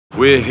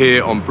We're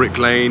here on Brick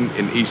Lane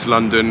in East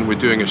London. We're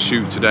doing a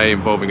shoot today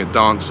involving a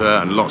dancer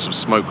and lots of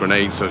smoke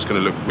grenades, so it's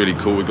going to look really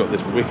cool. We've got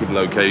this wicked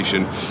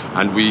location,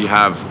 and we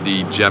have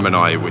the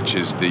Gemini, which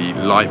is the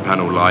light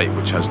panel light,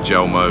 which has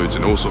gel modes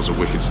and all sorts of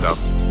wicked stuff.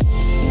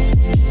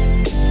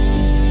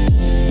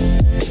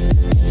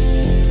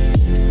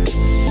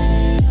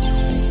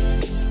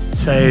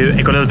 So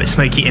it got a little bit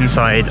smoky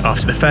inside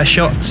after the first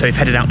shot, so we've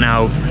headed out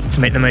now to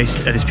make the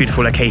most of this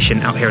beautiful location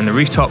out here on the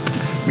rooftop.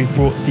 We've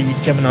brought the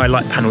Gemini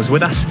light panels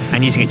with us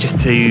and using it just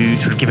to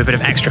sort of give a bit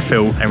of extra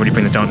fill and really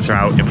bring the dancer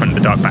out in front of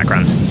the dark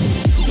background.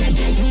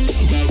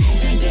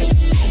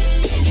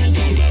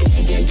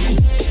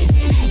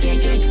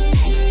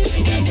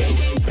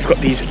 We've got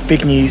these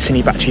big new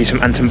Cine batteries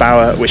from Anton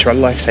Bauer, which are a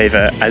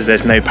lifesaver as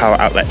there's no power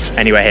outlets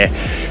anywhere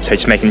here, so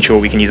just making sure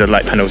we can use the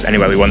light panels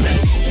anywhere we want.